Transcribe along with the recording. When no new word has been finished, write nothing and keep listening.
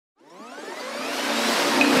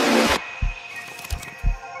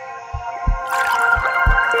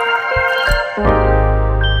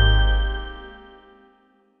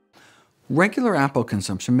Regular apple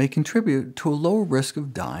consumption may contribute to a lower risk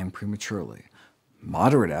of dying prematurely.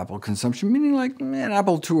 Moderate apple consumption, meaning like an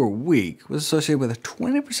apple or two a week, was associated with a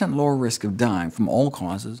 20% lower risk of dying from all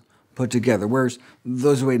causes put together, whereas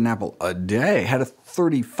those who ate an apple a day had a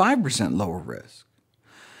 35% lower risk.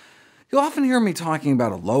 You'll often hear me talking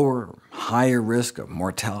about a lower or higher risk of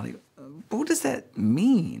mortality. But what does that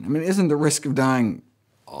mean? I mean, isn't the risk of dying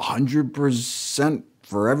 100%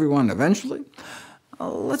 for everyone eventually?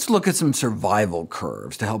 Let's look at some survival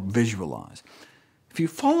curves to help visualize. If you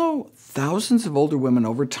follow thousands of older women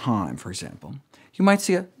over time, for example, you might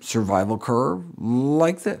see a survival curve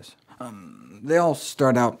like this. They all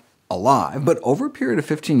start out alive, but over a period of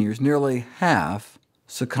 15 years, nearly half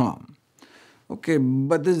succumb. OK,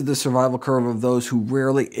 but this is the survival curve of those who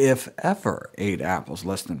rarely, if ever, ate apples,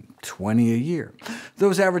 less than 20 a year.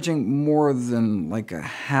 Those averaging more than like a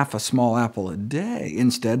half a small apple a day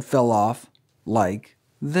instead fell off like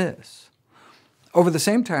this. Over the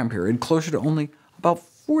same time period, closer to only about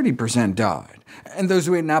 40% died. And those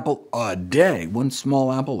who ate an apple a day, one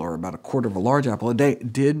small apple or about a quarter of a large apple a day,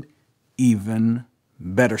 did even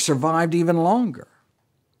better, survived even longer.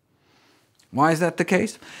 Why is that the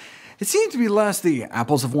case? It seems to be less the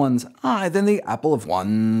apples of one's eye than the apple of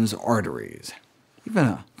one's arteries. Even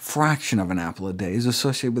a fraction of an apple a day is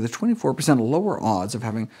associated with a 24% lower odds of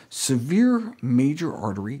having severe major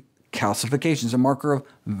artery calcifications, a marker of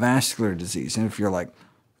vascular disease. And if you're like,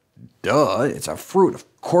 duh, it's a fruit, of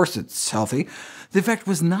course it's healthy, the effect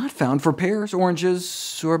was not found for pears,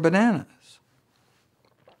 oranges, or bananas.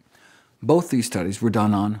 Both these studies were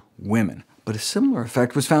done on women, but a similar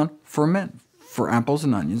effect was found for men. For apples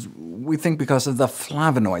and onions, we think because of the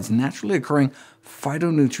flavonoids, naturally occurring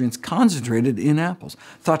phytonutrients concentrated in apples,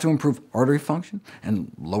 thought to improve artery function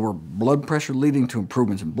and lower blood pressure, leading to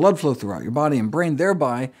improvements in blood flow throughout your body and brain,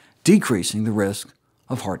 thereby decreasing the risk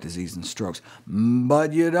of heart disease and strokes.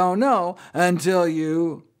 But you don't know until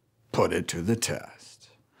you put it to the test.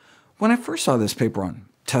 When I first saw this paper on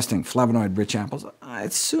testing flavonoid-rich apples, I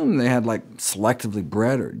assumed they had selectively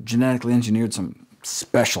bred or genetically engineered some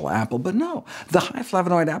special apple, but no. The high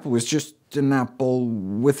flavonoid apple was just an apple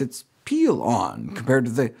with its peel on, compared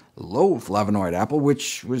to the low flavonoid apple,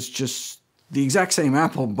 which was just the exact same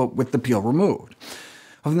apple, but with the peel removed.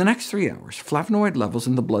 Over the next 3 hours, flavonoid levels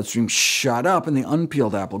in the bloodstream shot up in the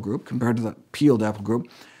unpeeled apple group compared to the peeled apple group,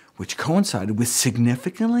 which coincided with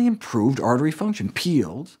significantly improved artery function,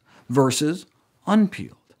 peeled versus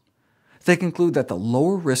unpeeled. They conclude that the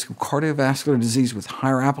lower risk of cardiovascular disease with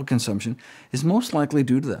higher apple consumption is most likely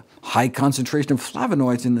due to the high concentration of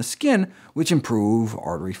flavonoids in the skin, which improve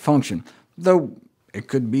artery function, though it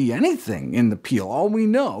could be anything in the peel. All we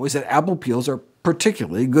know is that apple peels are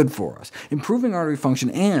particularly good for us, improving artery function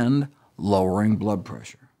and lowering blood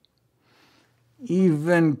pressure.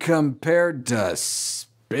 Even compared to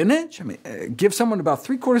spinach? Give someone about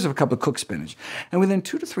 3/4 of a cup of cooked spinach, and within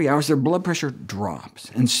 2 to 3 hours their blood pressure drops.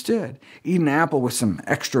 Instead, eat an apple with some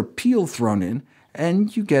extra peel thrown in,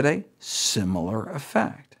 and you get a similar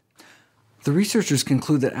effect. The researchers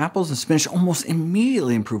conclude that apples and spinach almost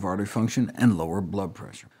immediately improve artery function and lower blood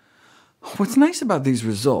pressure. What's nice about these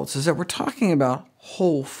results is that we're talking about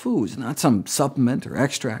whole foods, not some supplement or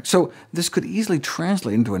extract, so this could easily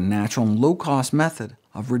translate into a natural and low-cost method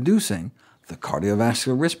of reducing the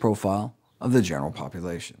cardiovascular risk profile of the general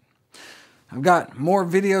population. I've got more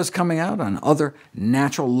videos coming out on other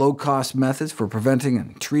natural low-cost methods for preventing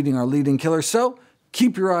and treating our leading killers, so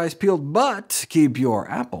keep your eyes peeled, but keep your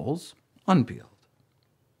apples unpeeled.